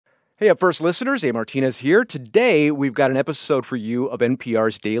Hey, up first, listeners. A. Martinez here. Today, we've got an episode for you of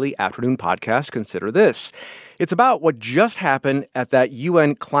NPR's daily afternoon podcast, Consider This. It's about what just happened at that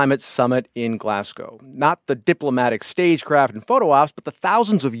UN climate summit in Glasgow. Not the diplomatic stagecraft and photo ops, but the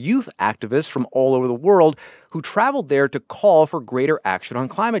thousands of youth activists from all over the world who traveled there to call for greater action on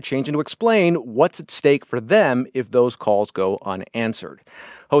climate change and to explain what's at stake for them if those calls go unanswered.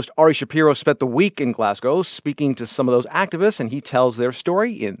 Host Ari Shapiro spent the week in Glasgow speaking to some of those activists, and he tells their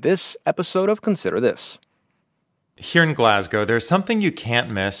story in this episode of Consider This. Here in Glasgow, there's something you can't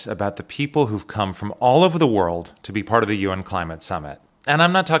miss about the people who've come from all over the world to be part of the UN Climate Summit. And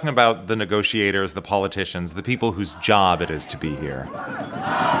I'm not talking about the negotiators, the politicians, the people whose job it is to be here.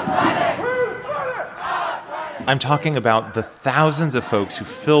 I'm talking about the thousands of folks who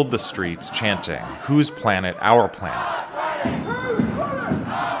filled the streets chanting, "Whose planet? Our planet."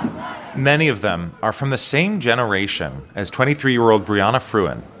 Many of them are from the same generation as 23-year-old Brianna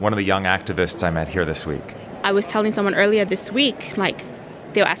Fruin, one of the young activists I met here this week. I was telling someone earlier this week,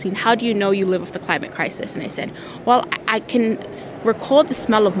 they were asking, how do you know you live with the climate crisis? And I said, well, I can recall the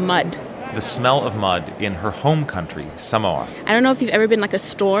smell of mud. The smell of mud in her home country, Samoa. I don't know if you've ever been like a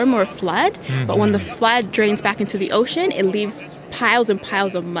storm or a flood, but when the flood drains back into the ocean, it leaves piles and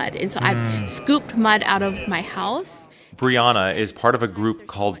piles of mud. And so I've scooped mud out of my house. Brianna is part of a group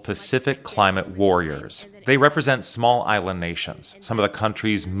called Pacific Climate Warriors. They represent small island nations, some of the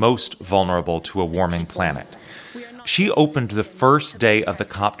countries most vulnerable to a warming planet. She opened the first day of the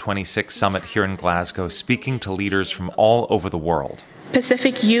COP26 summit here in Glasgow, speaking to leaders from all over the world.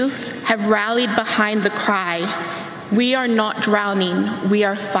 Pacific youth have rallied behind the cry, "We are not drowning, we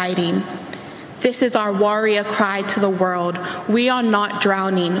are fighting." This is our warrior cry to the world. We are not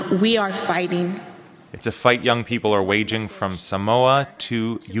drowning, we are fighting. It's a fight young people are waging from Samoa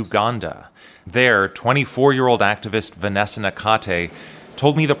to Uganda. There, 24-year-old activist Vanessa Nakate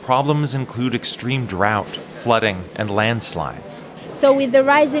told me the problems include extreme drought, flooding, and landslides. So with the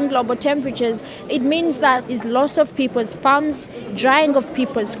rising global temperatures, it means that is loss of people's farms, drying of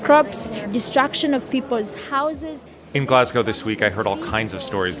people's crops, destruction of people's houses. In Glasgow this week, I heard all kinds of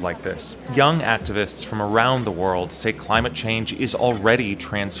stories like this. Young activists from around the world say climate change is already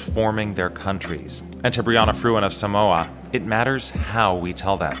transforming their countries. And to Brianna Fruin of Samoa, it matters how we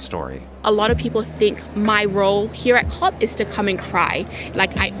tell that story. A lot of people think my role here at COP is to come and cry,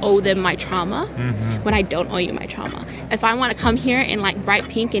 like I owe them my trauma, when I don't owe you my trauma. If I want to come here in like bright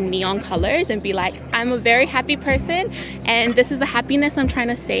pink and neon colors and be like, I'm a very happy person and this is the happiness I'm trying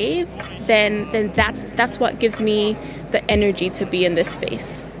to save, then that's what gives me the energy to be in this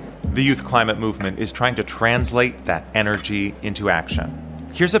space. The youth climate movement is trying to translate that energy into action.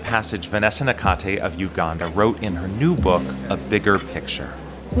 Here's a passage Vanessa Nakate of Uganda wrote in her new book, A Bigger Picture.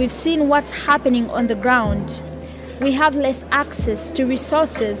 We've seen what's happening on the ground. We have less access to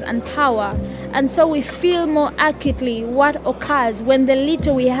resources and power, and so we feel more acutely what occurs when the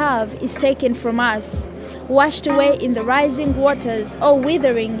little we have is taken from us, washed away in the rising waters or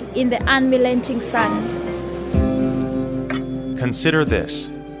withering in the unrelenting sun. Consider this.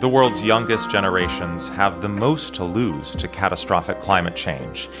 The world's youngest generations have the most to lose to catastrophic climate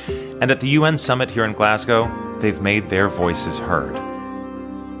change. And at the UN summit here in Glasgow, they've made their voices heard.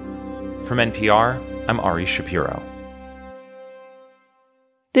 From NPR, I'm Ari Shapiro.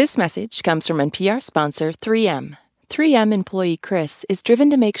 This message comes from NPR sponsor 3M. 3M employee Chris is driven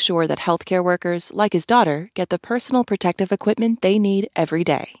to make sure that healthcare workers, like his daughter, get the personal protective equipment they need every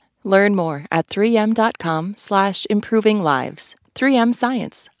day. Learn more at 3m.com/improving lives. 3M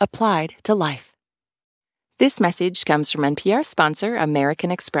Science, applied to life. This message comes from NPR sponsor American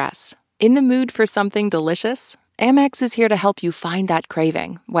Express. In the mood for something delicious? Amex is here to help you find that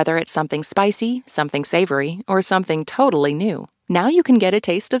craving, whether it's something spicy, something savory, or something totally new. Now you can get a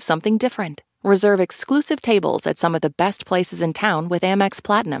taste of something different. Reserve exclusive tables at some of the best places in town with Amex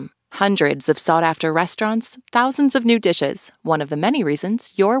Platinum. Hundreds of sought-after restaurants, thousands of new dishes. One of the many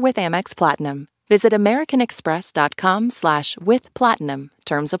reasons you're with Amex Platinum. Visit americanexpress.com/withplatinum.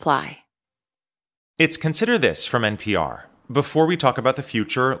 Terms apply. It's Consider This from NPR. Before we talk about the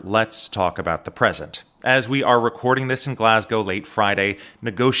future, let's talk about the present. As we are recording this in Glasgow late Friday,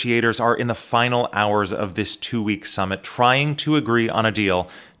 negotiators are in the final hours of this 2-week summit trying to agree on a deal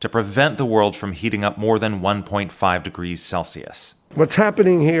to prevent the world from heating up more than 1.5 degrees Celsius. What's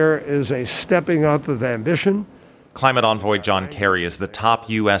happening here is a stepping up of ambition Climate envoy John Kerry is the top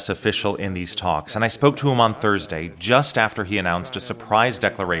U.S. official in these talks, and I spoke to him on Thursday just after he announced a surprise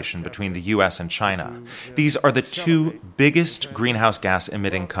declaration between the U.S. and China. These are the two biggest greenhouse gas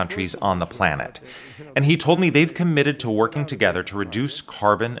emitting countries on the planet. And he told me they've committed to working together to reduce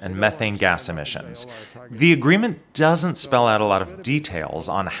carbon and methane gas emissions. The agreement doesn't spell out a lot of details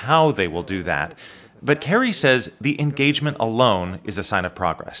on how they will do that, but Kerry says the engagement alone is a sign of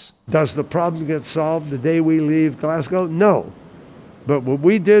progress. Does the problem get solved the day we leave Glasgow? No. But what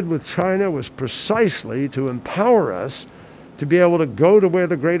we did with China was precisely to empower us to be able to go to where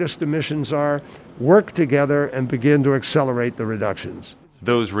the greatest emissions are, work together, and begin to accelerate the reductions.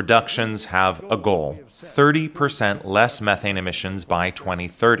 Those reductions have a goal: 30% less methane emissions by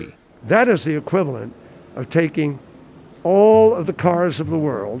 2030. That is the equivalent of taking all of the cars of the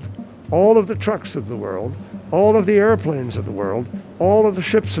world, all of the trucks of the world, all of the airplanes of the world, all of the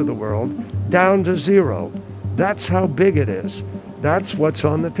ships of the world, down to zero. That's how big it is. That's what's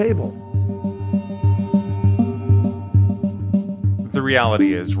on the table. The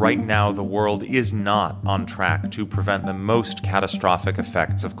reality is, right now, the world is not on track to prevent the most catastrophic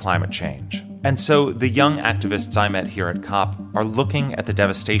effects of climate change. And so the young activists I met here at COP are looking at the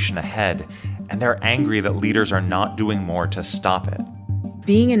devastation ahead, and they're angry that leaders are not doing more to stop it.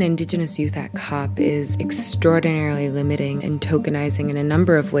 Being an Indigenous youth at COP is extraordinarily limiting and tokenizing in a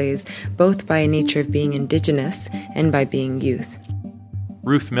number of ways, both by nature of being Indigenous and by being youth.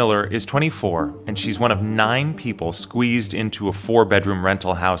 Ruth Miller is 24, and she's one of 9 people squeezed into a 4-bedroom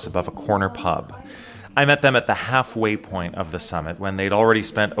rental house above a corner pub. I met them at the halfway point of the summit when they'd already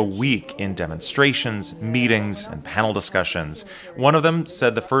spent a week in demonstrations, meetings, and panel discussions. One of them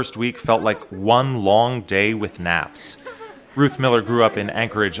said the first week felt like one long day with naps. Ruth Miller grew up in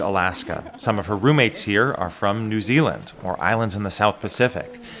Anchorage, Alaska. Some of her roommates here are from New Zealand or islands in the South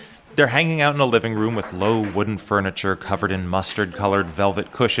Pacific. They're hanging out in a living room with low wooden furniture covered in mustard-colored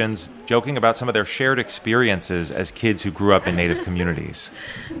velvet cushions, joking about some of their shared experiences as kids who grew up in Native communities.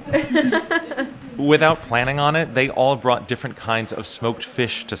 Without planning on it, they all brought different kinds of smoked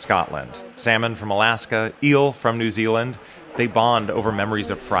fish to Scotland. Salmon from Alaska, eel from New Zealand. They bond over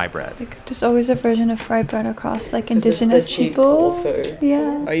memories of fry bread. There's always a version of fry bread across Indigenous people. Food.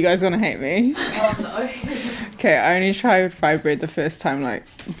 Yeah. Are you guys gonna hate me? Oh no. Okay, I only tried fry bread the first time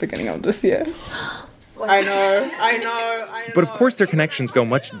beginning of this year. I know. But of course their connections go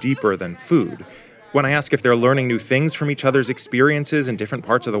much deeper than food. When I ask if they're learning new things from each other's experiences in different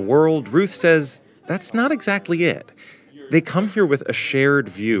parts of the world, Ruth says that's not exactly it. They come here with a shared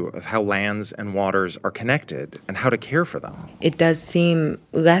view of how lands and waters are connected and how to care for them. It does seem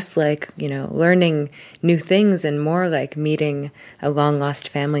less like, learning new things and more like meeting a long-lost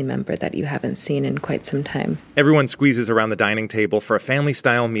family member that you haven't seen in quite some time. Everyone squeezes around the dining table for a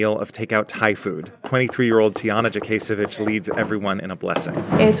family-style meal of takeout Thai food. 23-year-old Tiana Jakasevich leads everyone in a blessing.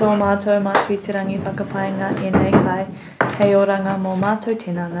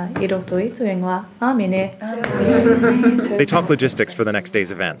 They talk logistics for the next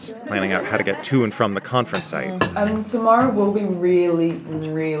day's events, planning out how to get to and from the conference site. Tomorrow we'll be really,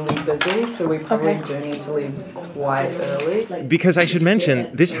 really busy, so we probably do need to leave quite early. Because I should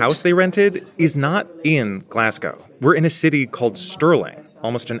mention, this house they rented is not in Glasgow. We're in a city called Stirling,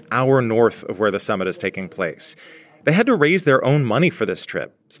 almost an hour north of where the summit is taking place. They had to raise their own money for this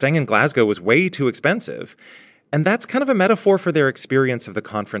trip. Staying in Glasgow was way too expensive. And that's kind of a metaphor for their experience of the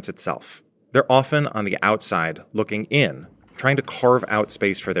conference itself. They're often on the outside, looking in, trying to carve out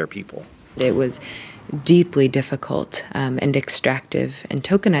space for their people. It was deeply difficult and extractive and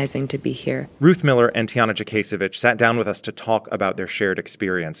tokenizing to be here. Ruth Miller and Tiana Jakasevich sat down with us to talk about their shared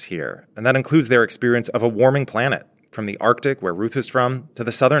experience here. And that includes their experience of a warming planet, from the Arctic, where Ruth is from, to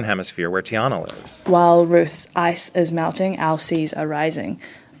the southern hemisphere, where Tiana lives. While Ruth's ice is melting, our seas are rising.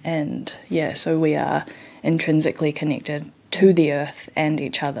 And so we are intrinsically connected to the earth and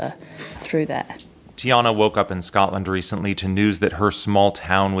each other through that. Tiana woke up in Scotland recently to news that her small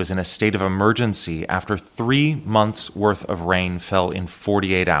town was in a state of emergency after 3 months' worth of rain fell in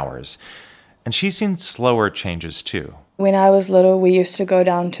 48 hours. And she's seen slower changes too. When I was little, we used to go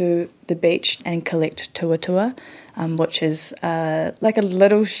down to the beach and collect tuatua, which is like a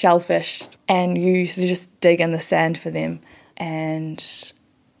little shellfish, and you used to just dig in the sand for them. And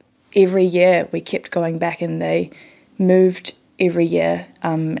every year we kept going back, and they moved every year,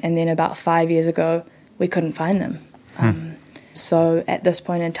 and then about 5 years ago we couldn't find them. So at this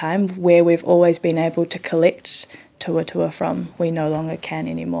point in time, where we've always been able to collect tuatua from, we no longer can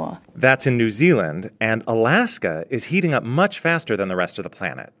anymore. That's in New Zealand, and Alaska is heating up much faster than the rest of the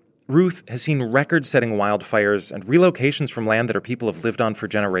planet. Ruth has seen record-setting wildfires and relocations from land that her people have lived on for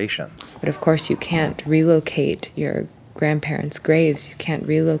generations. But of course, you can't relocate your grandparents' graves. You can't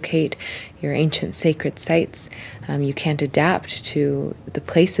relocate your ancient sacred sites. You can't adapt to the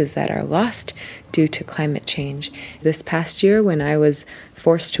places that are lost due to climate change. This past year, when I was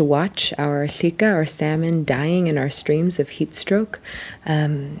forced to watch our tlika, our salmon, dying in our streams of heat stroke,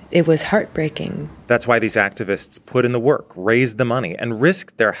 it was heartbreaking. That's why these activists put in the work, raised the money, and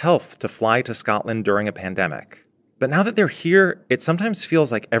risked their health to fly to Scotland during a pandemic. But now that they're here, it sometimes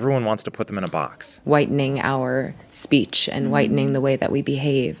feels like everyone wants to put them in a box. Whitening our speech and whitening the way that we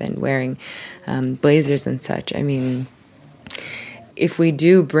behave and wearing blazers and such. I mean, if we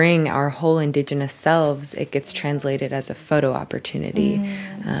do bring our whole Indigenous selves, it gets translated as a photo opportunity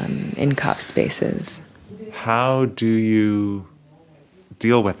in COP spaces. How do you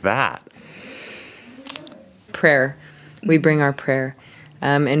deal with that? Prayer. We bring our prayer.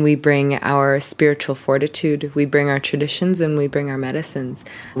 And we bring our spiritual fortitude, we bring our traditions, and we bring our medicines.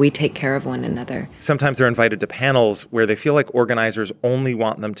 We take care of one another. Sometimes they're invited to panels where they feel like organizers only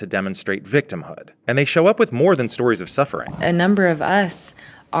want them to demonstrate victimhood. And they show up with more than stories of suffering. A number of us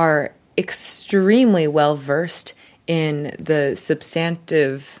are extremely well-versed in the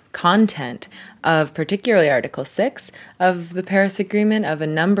substantive content of particularly Article 6 of the Paris Agreement, of a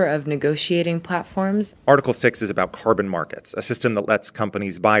number of negotiating platforms. Article 6 is about carbon markets, a system that lets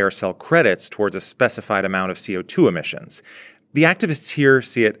companies buy or sell credits towards a specified amount of CO2 emissions. The activists here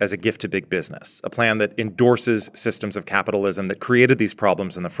see it as a gift to big business, a plan that endorses systems of capitalism that created these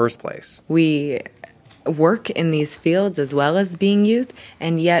problems in the first place. We work in these fields as well as being youth,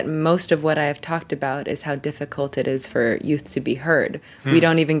 and yet most of what I have talked about is how difficult it is for youth to be heard. We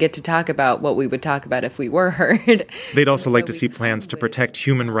don't even get to talk about what we would talk about if we were heard. They'd also like to see plans to protect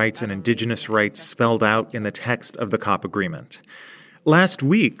human rights and Indigenous rights spelled out in the text of the COP agreement. Last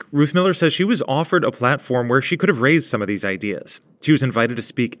week, Ruth Miller says she was offered a platform where she could have raised some of these ideas. She was invited to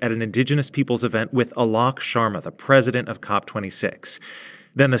speak at an Indigenous peoples event with Alok Sharma, the president of COP26.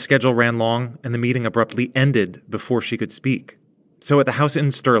 Then the schedule ran long, and the meeting abruptly ended before she could speak. So at the house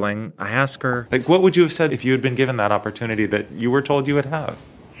in Stirling, I asked her, what would you have said if you had been given that opportunity that you were told you would have?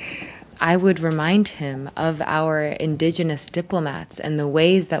 I would remind him of our Indigenous diplomats and the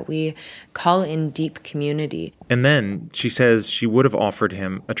ways that we call in deep community. And then she says she would have offered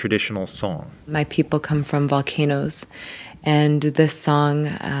him a traditional song. My people come from volcanoes, and this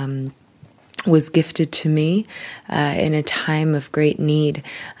song was gifted to me in a time of great need.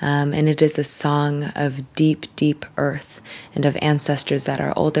 And it is a song of deep, deep earth and of ancestors that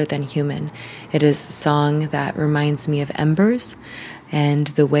are older than human. It is a song that reminds me of embers and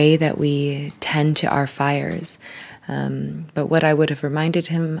the way that we tend to our fires. But what I would have reminded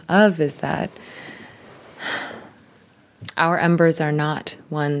him of is that our embers are not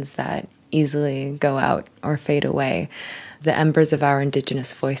ones that easily go out or fade away. The embers of our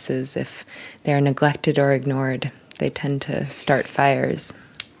Indigenous voices, if they're neglected or ignored, they tend to start fires.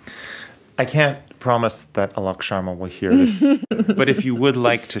 I can't promise that Alok Sharma will hear this, but if you would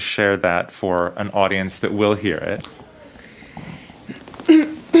like to share that for an audience that will hear it.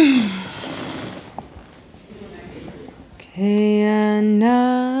 Keana,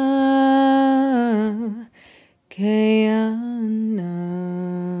 Keana,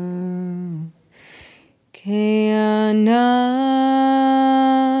 Keana,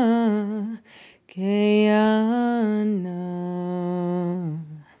 Keana,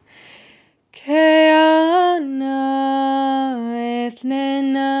 Keana,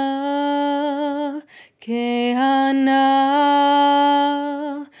 Ethlena, Keana,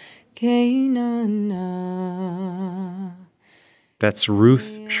 Keana. That's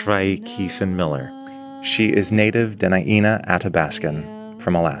Ruth Shvai Keeson Miller. She is native Dena'ina Athabascan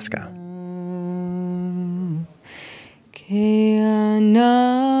from Alaska.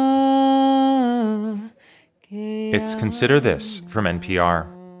 It's Consider This from NPR.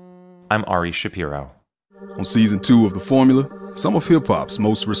 I'm Ari Shapiro. On season 2 of The Formula, some of hip-hop's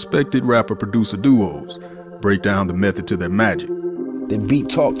most respected rapper-producer duos break down the method to their magic. The beat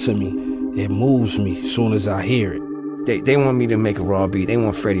talk to me. It moves me as soon as I hear it. They want me to make a raw beat. They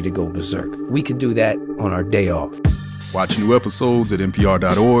want Freddie to go berserk. We could do that on our day off. Watch new episodes at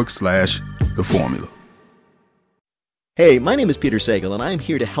npr.org/theformula. Hey, my name is Peter Sagal, and I am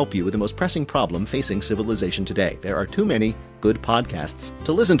here to help you with the most pressing problem facing civilization today. There are too many good podcasts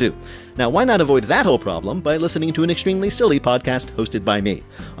to listen to. Now, why not avoid that whole problem by listening to an extremely silly podcast hosted by me?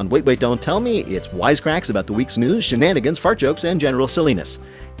 On Wait, Wait, Don't Tell Me, it's wisecracks about the week's news, shenanigans, fart jokes, and general silliness.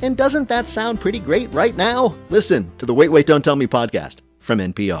 And doesn't that sound pretty great right now? Listen to the Wait, Wait, Don't Tell Me podcast from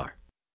NPR.